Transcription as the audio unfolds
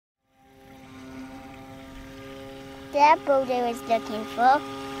that boat I was looking for.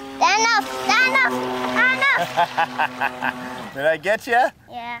 Stand up! Stand up! Stand up! Did I get you?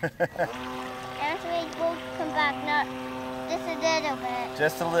 Yeah. After we both come back, not just a little bit.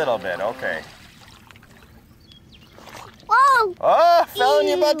 Just a little bit, okay. Whoa! Oh, fell in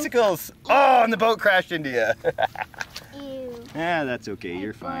your Ew. butticles. Oh, and the boat crashed into you. Ew. Yeah, that's okay.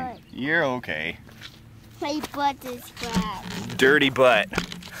 You're fine. butt. You're okay. My butt is flat. Dirty butt.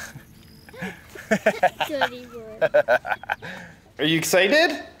 Dirty word. Are you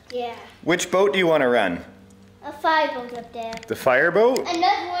excited? Yeah. Which boat do you want to run? A fireboat up there. The fireboat?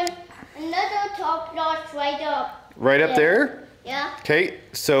 Another one. Another top notch right up. Right up there? Yeah. Okay,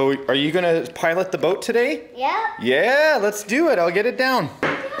 so are you going to pilot the boat today? Yeah. Yeah, let's do it. I'll get it down.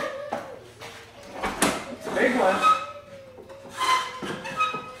 It's a big one.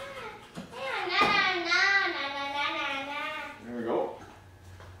 There we go.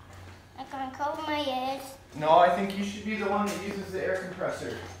 I can't cover my ears. No, I think you should be the one that uses the air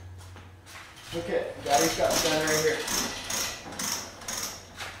compressor. Okay, Daddy's got the gun right here.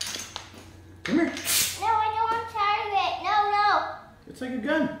 Come here. No, I don't want to target. No, no. It's like a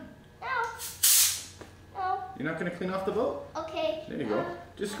gun. No. No. You're not going to clean off the boat? Okay. There you go.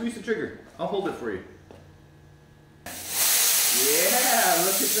 Just squeeze the trigger. I'll hold it for you. Yeah,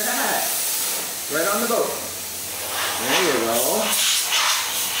 look at that. Right on the boat. There you go.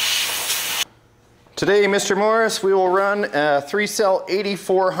 Today, Mr. Morris, we will run a 3-cell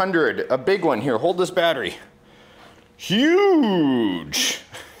 8400, a big one. Here, hold this battery. Huge!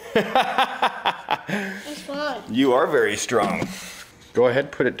 It's fun. You are very strong. Go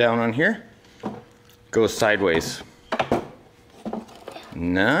ahead, put it down on here. Go sideways.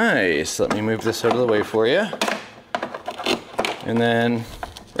 Nice. Let me move this out of the way for you. And then,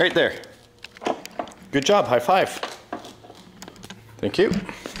 right there. Good job, high five. Thank you.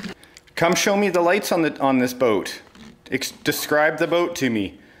 Come show me the lights on this boat. Describe the boat to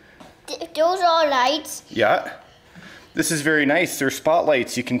me. Those are lights. Yeah. This is very nice. They're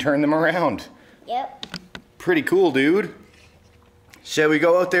spotlights. You can turn them around. Yep. Pretty cool, dude. Shall we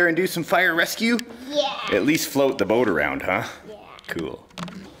go out there and do some fire rescue? Yeah. At least float the boat around, huh? Yeah. Cool.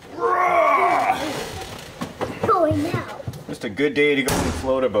 Going now. Just a good day to go and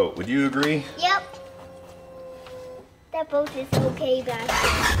float a boat. Would you agree? Yep. That boat is okay back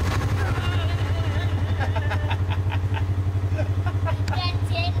there.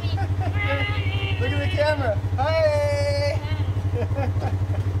 Look at the camera. Hi.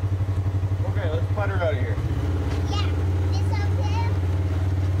 Okay, let's putter out of here. Yeah. This up there.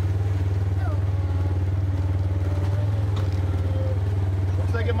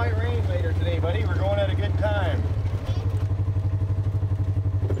 Looks like it might rain later today, buddy. We're going at a good time.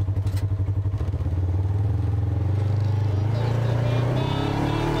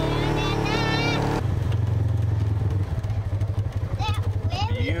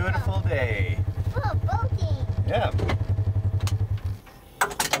 Beautiful day. Oh, boating. Yeah.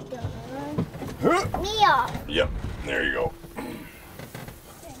 Me off. Yep, there you go.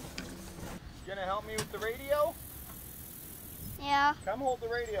 Gonna help me with the radio? Yeah. Come hold the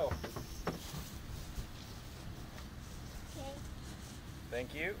radio. Okay.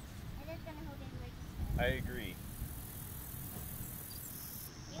 Thank you. I'm just gonna hold it right I agree.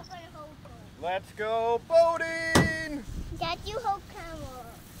 You're gonna hold it. Let's go boating! Dad, you hold camera.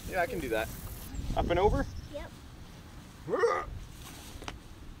 Yeah, I can do that. Up and over? Yep.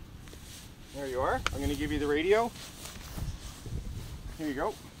 There you are. I'm gonna give you the radio. Here you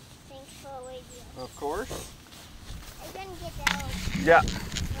go. Thanks for the radio. Of course. I'm gonna get out. Yeah.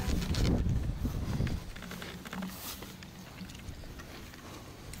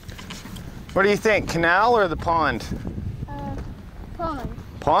 What do you think? Canal or the pond? Pond.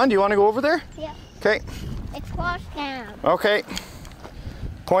 Pond? You want to go over there? Yep. Okay. It's crossed down. Okay.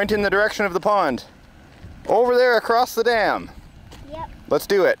 Point in the direction of the pond. Over there across the dam. Yep. Let's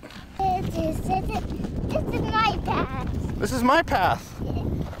do it. This is my path. This is my path.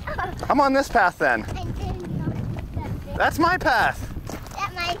 I'm on this path then. That's my path.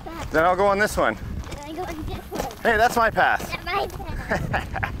 That's my path. Then I'll go on this one. And I go on this one. Hey, that's my path. That's my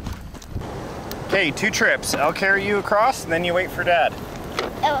path. Okay, 2 trips. I'll carry you across and then you wait for Dad.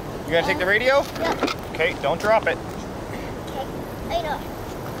 Oh. You gonna take the radio? Yep. Okay, don't drop it. Okay. I know.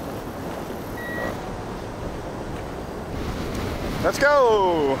 Let's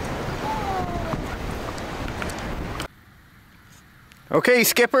go. Okay,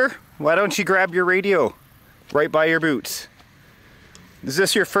 Skipper, why don't you grab your radio right by your boots? Is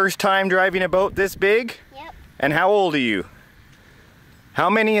this your first time driving a boat this big? Yep. And how old are you? How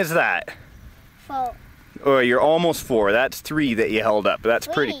many is that? 4. Oh, you're almost 4. That's 3 that you held up. That's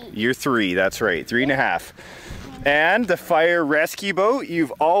pretty. 3. You're 3, that's right. 3.5. And the fire rescue boat,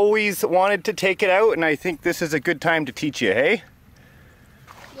 you've always wanted to take it out, and I think this is a good time to teach you, hey?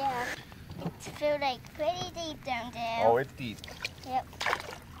 Yeah. It feels like pretty deep down there. Oh, it's deep. Yep.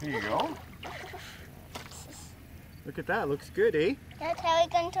 Here you go. Look at that, looks good, eh? That's how we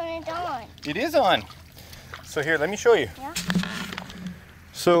can turn it on. It is on. So here, let me show you. Yeah.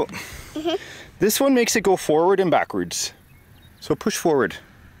 So, this one makes it go forward and backwards. So push forward.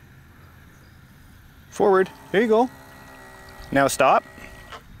 Forward, there you go. Now stop.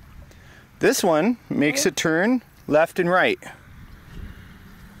 This one makes it turn left and right.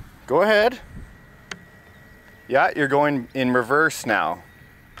 Go ahead. Yeah, you're going in reverse now.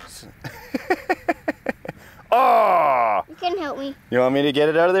 Oh! You can help me. You want me to get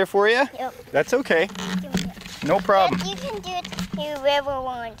it out of there for you? Yep. That's okay. No problem. You can do it wherever you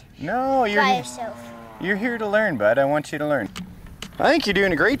want. No, By yourself. You're here to learn, bud. I want you to learn. I think you're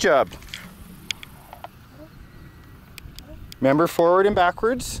doing a great job. Remember, forward and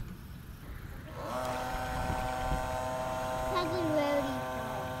backwards.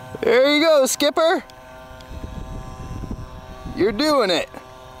 There you go, Skipper. You're doing it.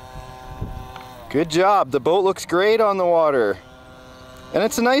 Good job. The boat looks great on the water. And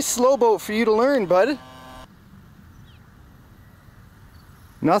it's a nice slow boat for you to learn, bud.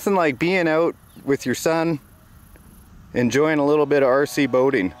 Nothing like being out with your son, enjoying a little bit of RC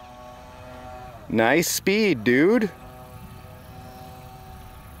boating. Nice speed, dude.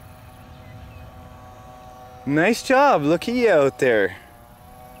 Nice job. Look at you out there.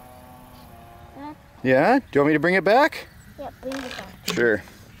 Yeah? Do you want me to bring it back? Yep, bring it back. Sure.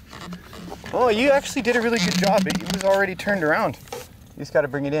 Oh, you actually did a really good job. It was already turned around. You just got to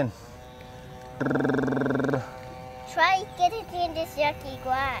bring it in. Try get it in this yucky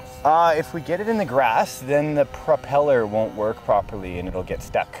grass. If we get it in the grass, then the propeller won't work properly and it'll get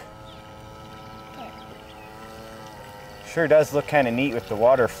stuck. Here. Sure does look kind of neat with the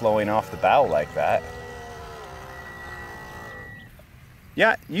water flowing off the bow like that.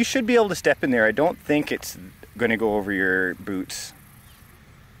 Yeah, you should be able to step in there. I don't think it's going to go over your boots.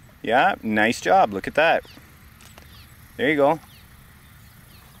 Yeah, nice job. Look at that. There you go.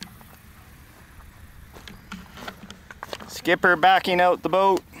 Skipper backing out the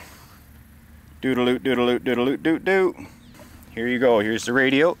boat. Doodle-oot, doodle-oot, doodle-oot, doot-doot. Here you go. Here's the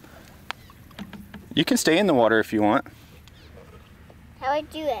radio. You can stay in the water if you want. How I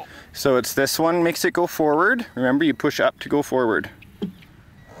do it? So it's this one makes it go forward. Remember, you push up to go forward.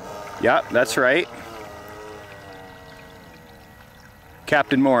 Yeah, that's right.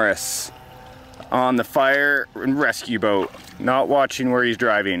 Captain Maurice on the fire and rescue boat. Not watching where he's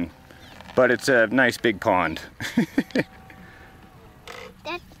driving, but it's a nice big pond.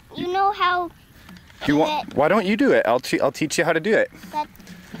 That you know how. Why don't you do it? I'll teach you how to do it.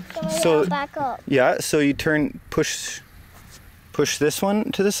 So back up. Yeah, so you push this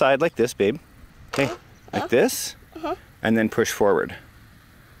one to the side like this, babe. Okay, like this, and then push forward.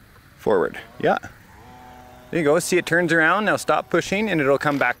 Forward, yeah. There you go, see it turns around. Now stop pushing and it'll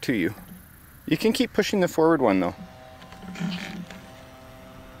come back to you. You can keep pushing the forward one though.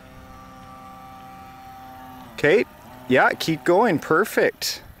 Okay, yeah, keep going,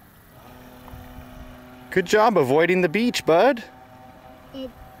 perfect. Good job avoiding the beach, bud.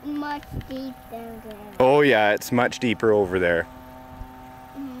 It's much deeper down there. Oh yeah, it's much deeper over there.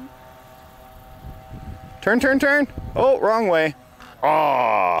 Turn, turn, turn. Oh, wrong way.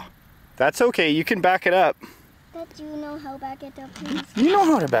 Aw. That's okay, you can back it up. But you know how to back it up, please? You know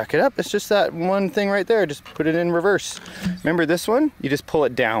how to back it up. It's just that one thing right there. Just put it in reverse. Remember this one? You just pull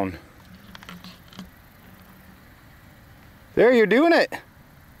it down. There, you're doing it.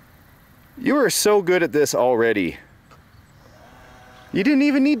 You are so good at this already. You didn't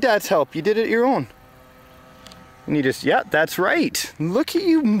even need Dad's help. You did it your own. And you just, yeah, that's right. Look at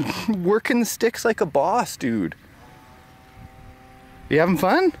you working the sticks like a boss, dude. You having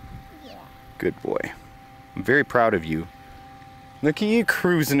fun? Good boy. I'm very proud of you. Look at you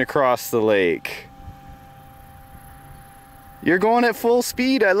cruising across the lake. You're going at full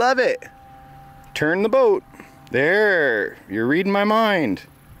speed. I love it. Turn the boat. There. You're reading my mind.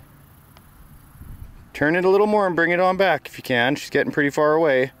 Turn it a little more and bring it on back if you can. She's getting pretty far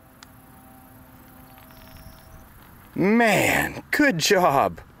away. Man, good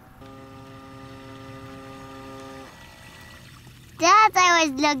job. That's what I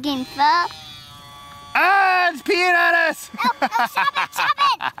was looking for. Ah, it's peeing on us! Oh,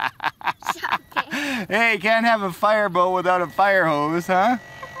 stop it! Hey, can't have a fireboat without a fire hose, huh?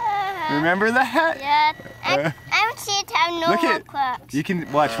 Remember that? Yeah. I'm seeing how no look one clocks. You can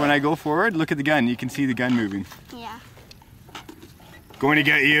watch when I go forward. Look at the gun. You can see the gun moving. Yeah. Going to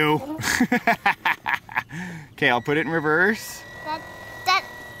get you. Okay, I'll put it in reverse.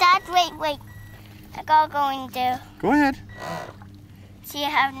 Wait. I gotta go in there. Go ahead. See, I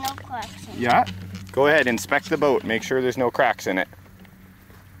have no cracks in it. Yeah. Go ahead, inspect the boat. Make sure there's no cracks in it.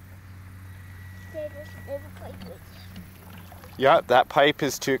 Yeah, that pipe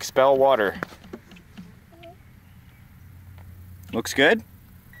is to expel water. Looks good?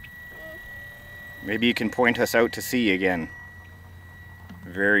 Maybe you can point us out to sea again.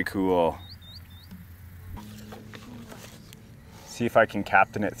 Very cool. See if I can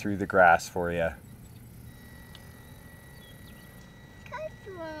captain it through the grass for you.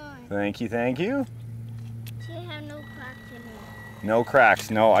 Thank you, thank you. See, I have no cracks in it. No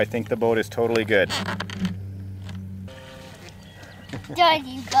cracks. No, I think the boat is totally good.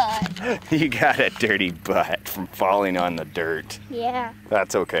 Dirty butt. You got a dirty butt from falling on the dirt. Yeah.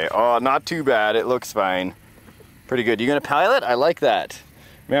 That's okay. Oh, not too bad. It looks fine. Pretty good. You gonna pilot? I like that.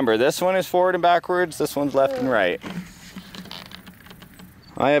 Remember, this one is forward and backwards. This one's left and right.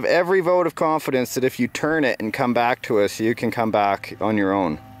 I have every vote of confidence that if you turn it and come back to us, you can come back on your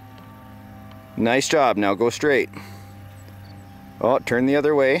own. Nice job. Now go straight. Oh, turn the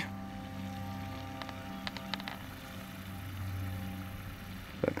other way.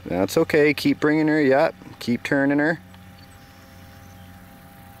 That's okay. Keep bringing her. Yep. Keep turning her.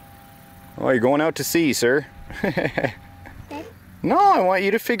 Oh, you're going out to sea, sir. No, I want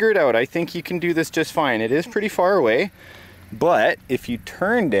you to figure it out. I think you can do this just fine. It is pretty far away, but if you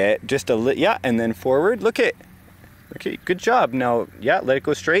turned it just a little, yeah, and then forward, look it. Okay, good job. Now, yeah, let it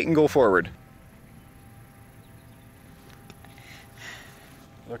go straight and go forward.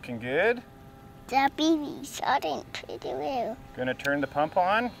 Looking good. The baby's starting pretty well. Gonna turn the pump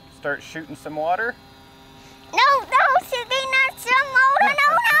on, start shooting some water. No, shooting at some water,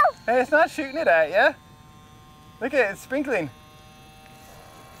 no. Hey, it's not shooting it at you. Look at it, it's sprinkling.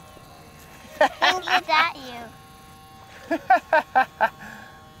 Think it's at you.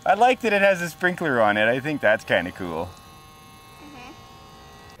 I like that it has a sprinkler on it. I think that's kind of cool.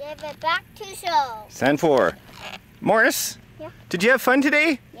 Give it back to show. Send for. Maurice, Yeah. Did you have fun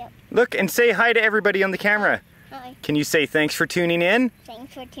today? Yep. Look and say hi to everybody on the camera. Hi. Can you say thanks for tuning in?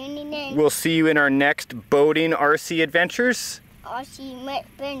 Thanks for tuning in. We'll see you in our next boating RC adventures. RC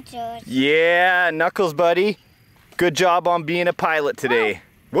adventures. Yeah, Knuckles, buddy. Good job on being a pilot today.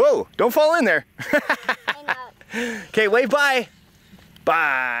 Whoa, don't fall in there. I know. Okay, wave bye.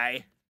 Bye.